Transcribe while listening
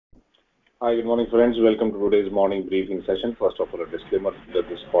Hi, good morning, friends. Welcome to today's morning briefing session. First of all, a disclaimer that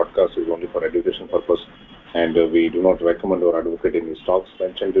this podcast is only for education purpose and we do not recommend or advocate any stocks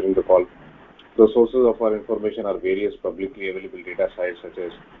mentioned during the call. The sources of our information are various publicly available data sites such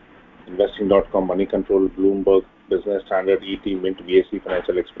as investing.com, Money Control, Bloomberg, Business Standard, ET, Mint, BSE,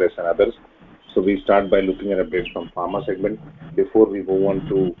 Financial Express, and others. So we start by looking at updates from pharma segment before we move on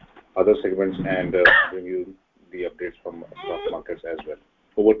to other segments and bring you the updates from stock markets as well.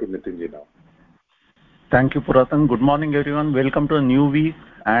 Over to Nitinji now. Thank you, Puratan. Good morning, everyone. Welcome to a new week,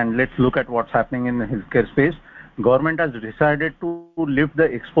 and let's look at what's happening in the healthcare space. Government has decided to lift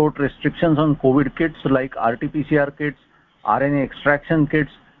the export restrictions on COVID kits like RT-PCR kits, RNA extraction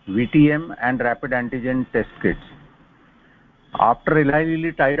kits, VTM, and rapid antigen test kits. After Eli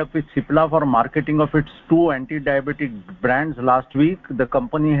Lilly tied up with Cipla for marketing of its two anti-diabetic brands last week, the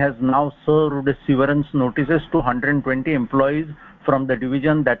company has now served severance notices to 120 employees from the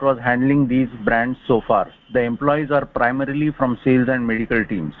division that was handling these brands so far. The employees are primarily from sales and medical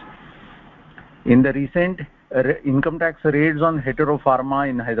teams. In the recent income tax raids on Hetero Pharma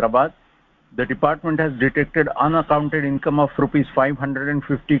in Hyderabad, the department has detected unaccounted income of rupees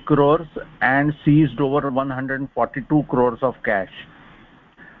 550 crores and seized over 142 crores of cash.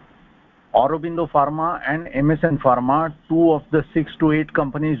 Aurobindo Pharma and MSN Pharma, two of the 6 to 8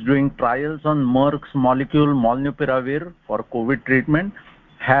 companies doing trials on Merck's molecule Molnupiravir for COVID treatment,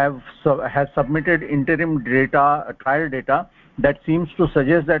 has submitted interim trial data that seems to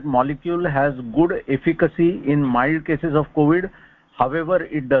suggest that molecule has good efficacy in mild cases of COVID. However,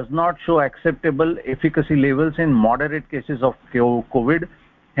 it does not show acceptable efficacy levels in moderate cases of COVID.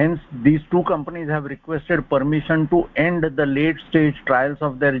 Hence, these two companies have requested permission to end the late-stage trials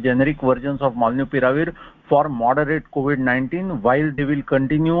of their generic versions of Molnupiravir for moderate COVID-19 while they will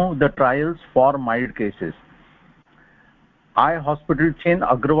continue the trials for mild cases. Eye hospital chain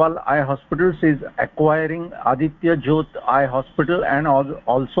Agrawal Eye Hospitals is acquiring Aditya Jyot Eye Hospital and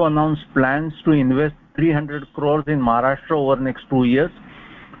also announced plans to invest 300 crores in Maharashtra over the next 2 years.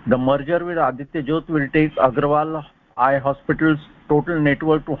 The merger with Aditya Jyot will take Agrawal Eye Hospital's total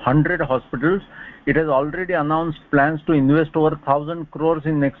network to 100 hospitals. It has already announced plans to invest over 1,000 crores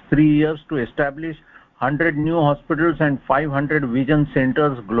in the next 3 years to establish 100 new hospitals and 500 vision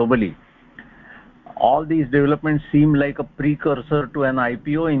centers globally. All these developments seem like a precursor to an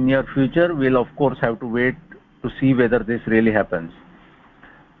IPO in near future. We'll of course have to wait to see whether this really happens.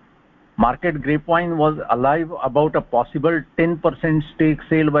 Market grapevine was alive about a possible 10% stake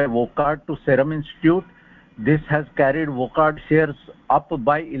sale by Wockhardt to Serum Institute. This has carried Wockhardt shares up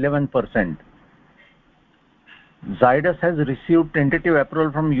by 11%. Zydus has received tentative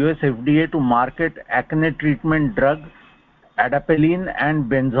approval from US FDA to market acne treatment drug Adapalene and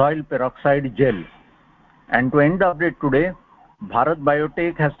benzoyl peroxide gel. And to end the update today, Bharat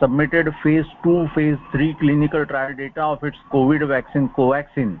Biotech has submitted phase 2, phase 3 clinical trial data of its COVID vaccine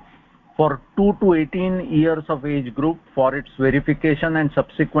Covaxin for 2 to 18 years of age group for its verification and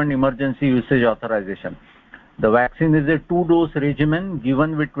subsequent emergency usage authorization. The vaccine is a 2-dose regimen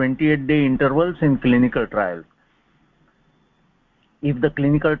given with 28-day intervals in clinical trials. If the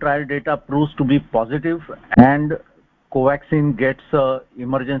clinical trial data proves to be positive and Covaxin gets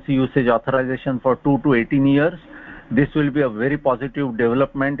emergency usage authorization for 2 to 18 years, this will be a very positive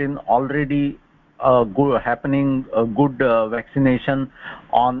development in already good vaccination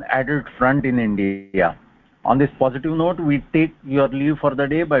on adult front in India. On this positive note, we take your leave for the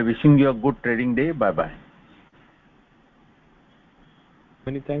day by wishing you a good trading day. Bye-bye.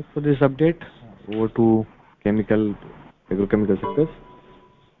 Many thanks for this update. Over to agrochemical sectors.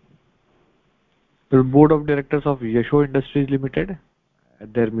 The Board of Directors of Yasho Industries Limited,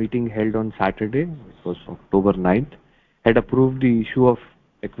 at their meeting held on Saturday, which was October 9th, had approved the issue of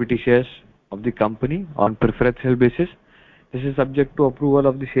equity shares of the company on preferential basis. This is subject to approval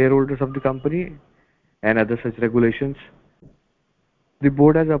of the shareholders of the company and other such regulations. The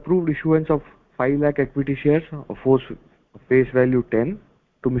board has approved issuance of 5 lakh equity shares of face value 10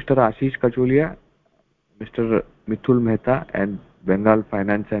 to Mr. Ashish Kacholia, Mr. Mithul Mehta and Bengal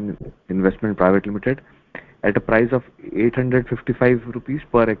Finance and Investment Private Limited at a price of 855 rupees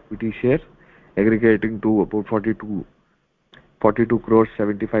per equity share, aggregating to about 42 crores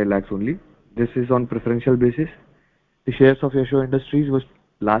 75 lakhs only. This is on preferential basis. The shares of Yasho Industries was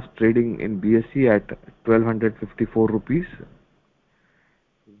last trading in BSE at 1254 rupees.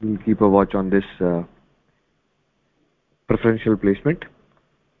 We'll keep a watch on this preferential placement.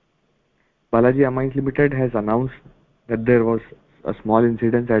 Balaji Amines Limited has announced that there was a small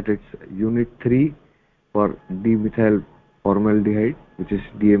incident at its Unit 3 for dimethyl formaldehyde, which is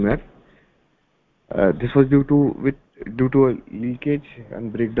DMF. This was due to due to a leakage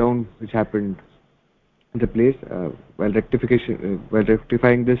and breakdown which happened in the place. While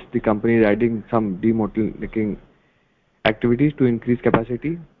rectifying this, the company is adding some debottlenecking activities to increase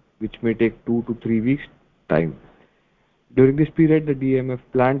capacity, which may take 2 to 3 weeks time. During this period, the DMF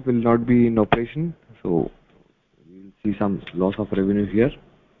plant will not be in operation, so we'll see some loss of revenue here.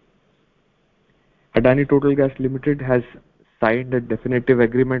 Adani Total Gas Limited has signed a definitive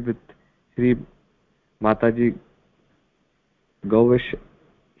agreement with Sri Mataji Gauvesh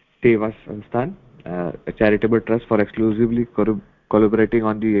Seva Sansthan, a charitable trust for exclusively collaborating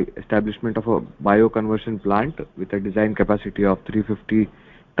on the establishment of a bioconversion plant with a design capacity of 350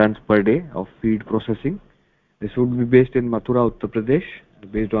 tons per day of feed processing. This would be based in Mathura, Uttar Pradesh,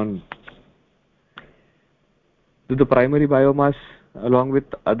 based on the primary biomass along with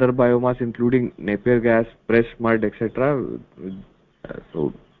other biomass including Napier gas, pressed mud, etc.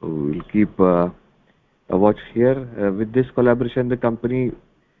 So we'll keep a watch here. With this collaboration, the company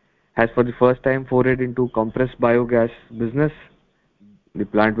has for the first time forayed into compressed biogas business. The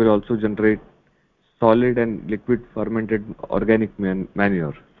plant will also generate solid and liquid fermented organic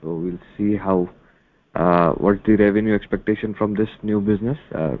manure. So we'll see how what's the revenue expectation from this new business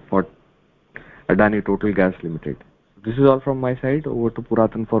for Adani Total Gas Limited. This is all from my side. Over to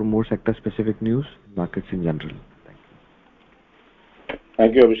Puratan for more sector-specific news, markets in general.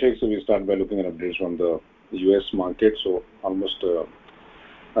 Thank you, Abhishek. So we start by looking at updates from the U.S. market. So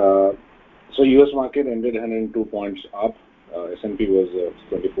U.S. market ended 102 points up. S&P was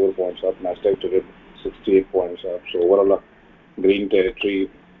 24 points up. Nasdaq traded 68 points up. So overall, green territory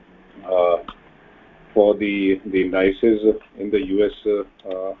for the indices in the U.S.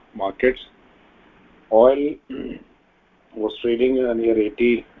 Markets. Oil was trading near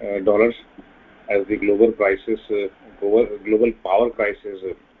 $80 as the global prices, global power prices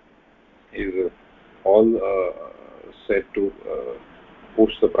is all set to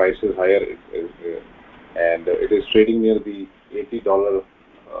push the prices higher, and it is trading near the $80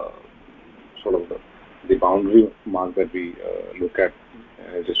 sort of the boundary mark that we look at.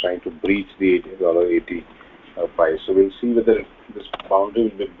 It is trying to breach the $80 price. So we'll see whether this boundary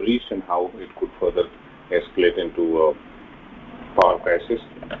will be breached and how it could further escalate into power prices.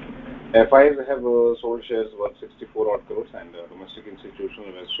 FIs have sold shares worth 64 odd crores, and domestic institutional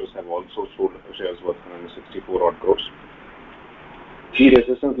investors have also sold shares worth 164 odd crores. Key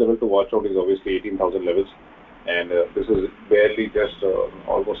resistance level to watch out is obviously 18,000 levels, and this is barely just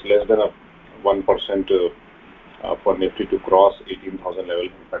almost less than a 1% for Nifty to cross 18,000 level,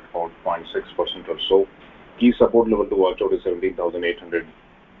 in fact about 0.6% or so. Key support level to watch out is 17,800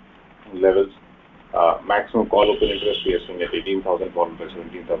 levels. Maximum call open interest we are seeing at 18,000 followed by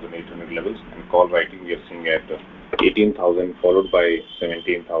 17,800 levels, and call writing we are seeing at 18,000 followed by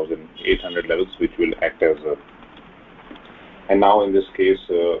 17,800 levels, which will act as and now in this case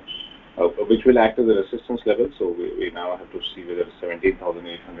which will act as a resistance level. So we now have to see whether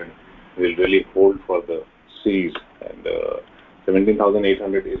 17,800 will really hold for the series, and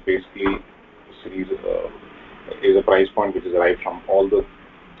 17,800 is basically series is a price point which is arrived from all the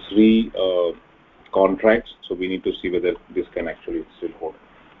three contracts. So we need to see whether this can actually still hold.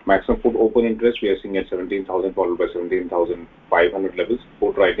 Maximum put open interest we are seeing at 17,000 followed by 17,500 levels.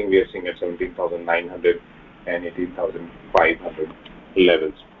 Put writing we are seeing at 17,900 and 18,500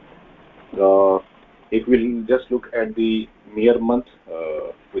 levels. If we'll just look at the near month,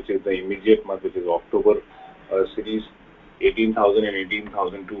 which is the immediate month, which is October series, 18,000 and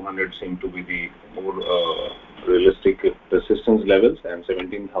 18,200 seem to be the more realistic resistance levels, and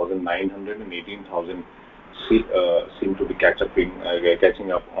 17,900 and 18,000 seem to be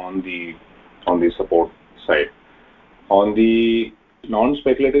catching up on the support side. On the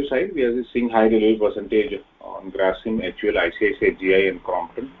non-speculative side, we are seeing high delivery percentage on Grasim, HUL, ICICI, GI, and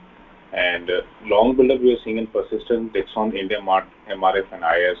Crompton. And long build-up we are seeing in persistent Dixon, India Mart, MRF, and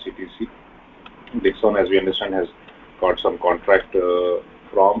IRCTC. Dixon, as we understand, has got some contract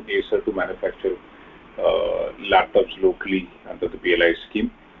from Acer to manufacture laptops locally under the PLI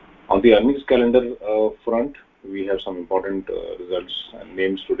scheme. On the earnings calendar front, we have some important results and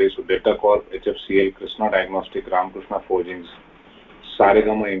names today. So Delta Corp, HFCL, Krishna Diagnostic, Ramkrishna Forgings,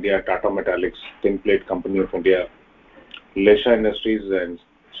 Saregama India, Tata Metallics, Tin Plate Company of India, Lesha Industries, and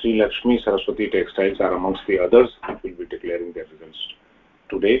Sri Lakshmi Saraswati Textiles are amongst the others that will be declaring their results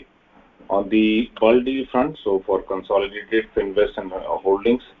today. On the bulk deal front, so for consolidated Finvest and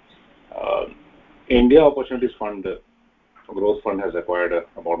Holdings, India Opportunities Fund, Growth Fund has acquired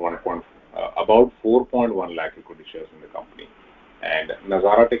about 4.1 lakh equity shares in the company. And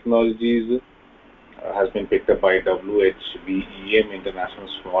Nazara Technologies has been picked up by WHBEM International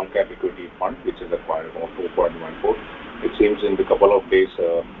Small Cap Equity Fund, which is acquired about 4.14. It seems in the couple of days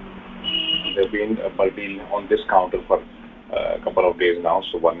there have been a bulk deal on this counter for a couple of days now,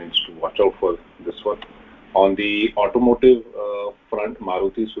 so one needs to watch out for this one. On the automotive front,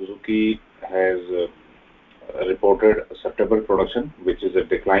 Maruti Suzuki has reported September production, which is a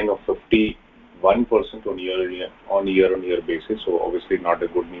decline of 51% on year-on-year basis. So obviously not a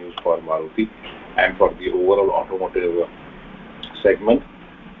good news for Maruti and for the overall automotive segment.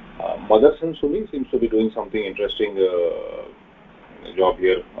 Motherson Sumi seems to be doing something interesting job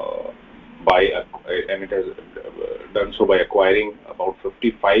here and it has done so by acquiring about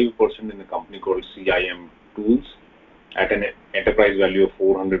 55% in a company called CIM Tools at an enterprise value of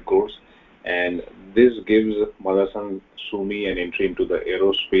 400 crores. And this gives Motherson Sumi an entry into the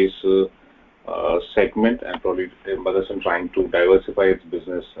aerospace segment, and probably Motherson trying to diversify its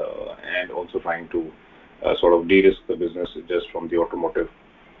business and also trying to sort of de-risk the business just from the automotive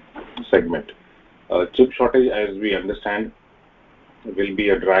segment. Chip shortage, as we understand, will be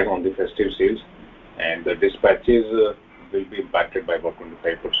a drag on the festive sales, and the dispatches will be impacted by about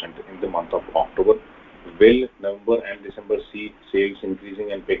 25% in the month of October. Will November and December see sales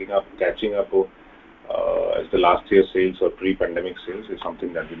increasing and picking up, catching up as the last year's sales or pre-pandemic sales is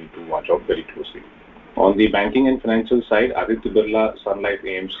something that we need to watch out very closely. On the banking and financial side, Aditya Birla Sun Life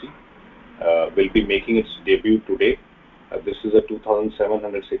AMC will be making its debut today. This is a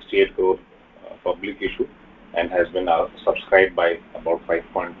 2,768 crore public issue and has been subscribed by about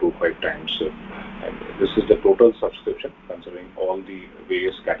 5.25 times. And this is the total subscription considering all the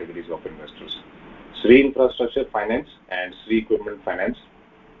various categories of investors. Sri Infrastructure Finance and Sri Equipment Finance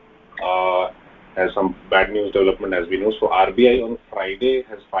has some bad news development, as we know. So RBI on Friday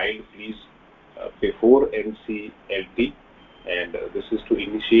has filed pleas before NCLT, and this is to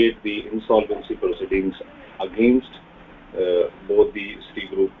initiate the insolvency proceedings against both the Sri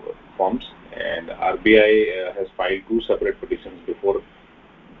Group firms. And RBI has filed two separate petitions before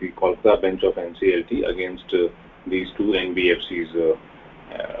the Kolkata bench of NCLT against these two NBFCs,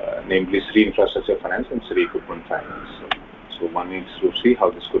 namely Sri Infrastructure Finance and Sri Equipment Finance. So one needs to see how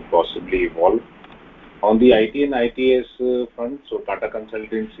this could possibly evolve. On the IT and ITS front, so Tata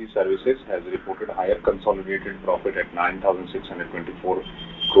Consultancy Services has reported higher consolidated profit at 9,624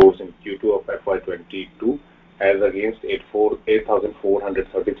 crores in Q2 of FY22 as against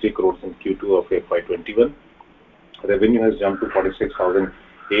 8,433 crores in Q2 of FY21. Revenue has jumped to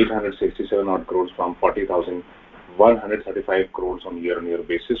 46,867 odd crores from 40,135 crores on year-on-year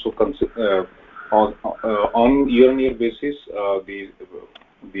basis. So on year-on-year basis,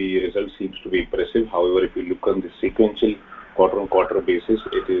 the result seems to be impressive. However, if you look on the sequential quarter-on-quarter basis,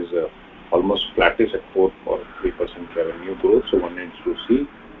 it is almost flattish at 4 or 3% revenue growth. So one needs to see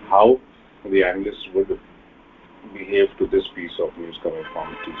how the analysts would behave to this piece of news coming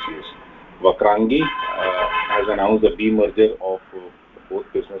from TCS. Vakrangi has announced the demerger of both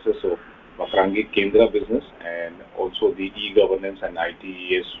businesses, so Vakrangi Kendra business and also the e-governance and IT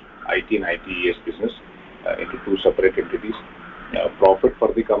and ITES business into two separate entities. Profit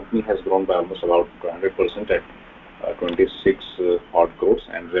for the company has grown by almost about 100% at 26 odd crores,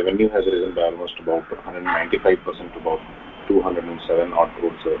 and revenue has risen by almost about 195% to about 207 odd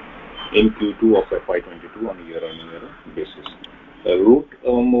crores in Q2 of FY22 on a year-on-year basis. Route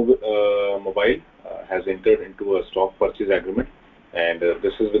Mobile has entered into a stock purchase agreement, and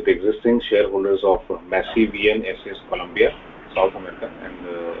this is with existing shareholders of Massivian SAS Colombia, South America, and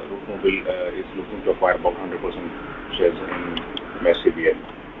Route Mobile is looking to acquire about 100% shares in Massivian.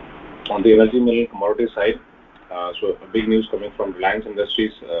 On the energy mineral commodity side, so big news coming from Reliance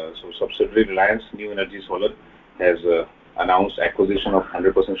Industries. So subsidiary Reliance New Energy Solar has announced acquisition of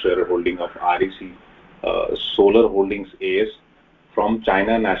 100% shareholding of REC Solar Holdings AS from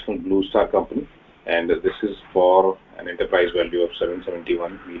China National Blue Star Company, and this is for an enterprise value of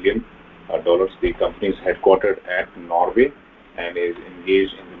 $771 million. The company is headquartered at Norway and is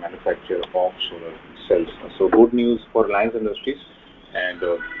engaged in the manufacture of solar cells. So good news for Reliance Industries and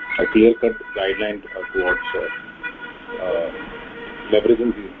a clear-cut guideline towards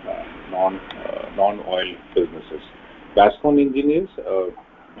leveraging the non-oil businesses. Bascom Engineers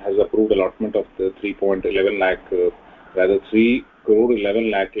has approved allotment of the 3 crore 11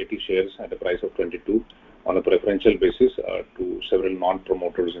 lakh 80 shares at a price of 22 on a preferential basis to several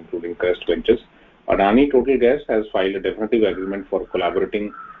non-promoters including Crest Ventures. Adani Total Gas has filed a definitive agreement for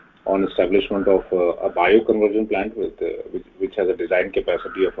collaborating on establishment of a bioconversion plant which has a design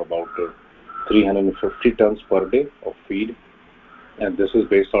capacity of about 350 tons per day of feed, and this is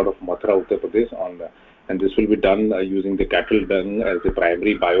based out of Mathura, Uttar Pradesh, and this will be done using the cattle dung as the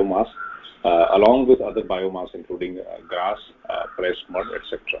primary biomass, along with other biomass including grass, pressed mud,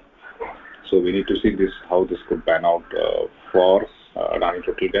 etc. So we need to see how this could pan out for Adani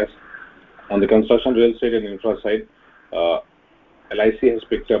Total Gas. On the construction, real estate and infra side, LIC has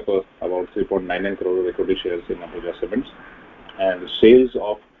picked up about 3.99 crore of equity shares in Ambuja Cements, and sales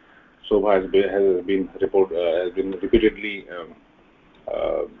of Sobha has been repeatedly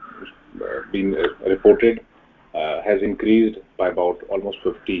uh, reported, has increased by about almost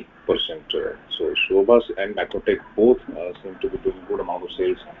 50%. So Shobhas and Macrotech both seem to be doing good amount of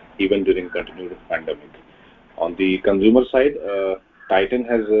sales even during continued pandemic. On the consumer side, Titan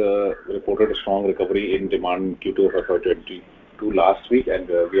has reported a strong recovery in demand in Q2 of FY22 last week, and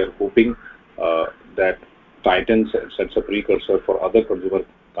we are hoping that Titan sets a precursor for other consumer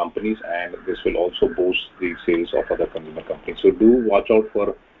companies, and this will also boost the sales of other consumer companies. So do watch out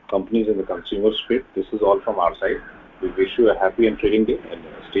for companies in the consumer space. This is all from our side. We wish you a happy and trading day, and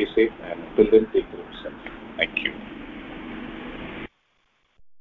stay safe, and until then, take care of yourself. Thank you.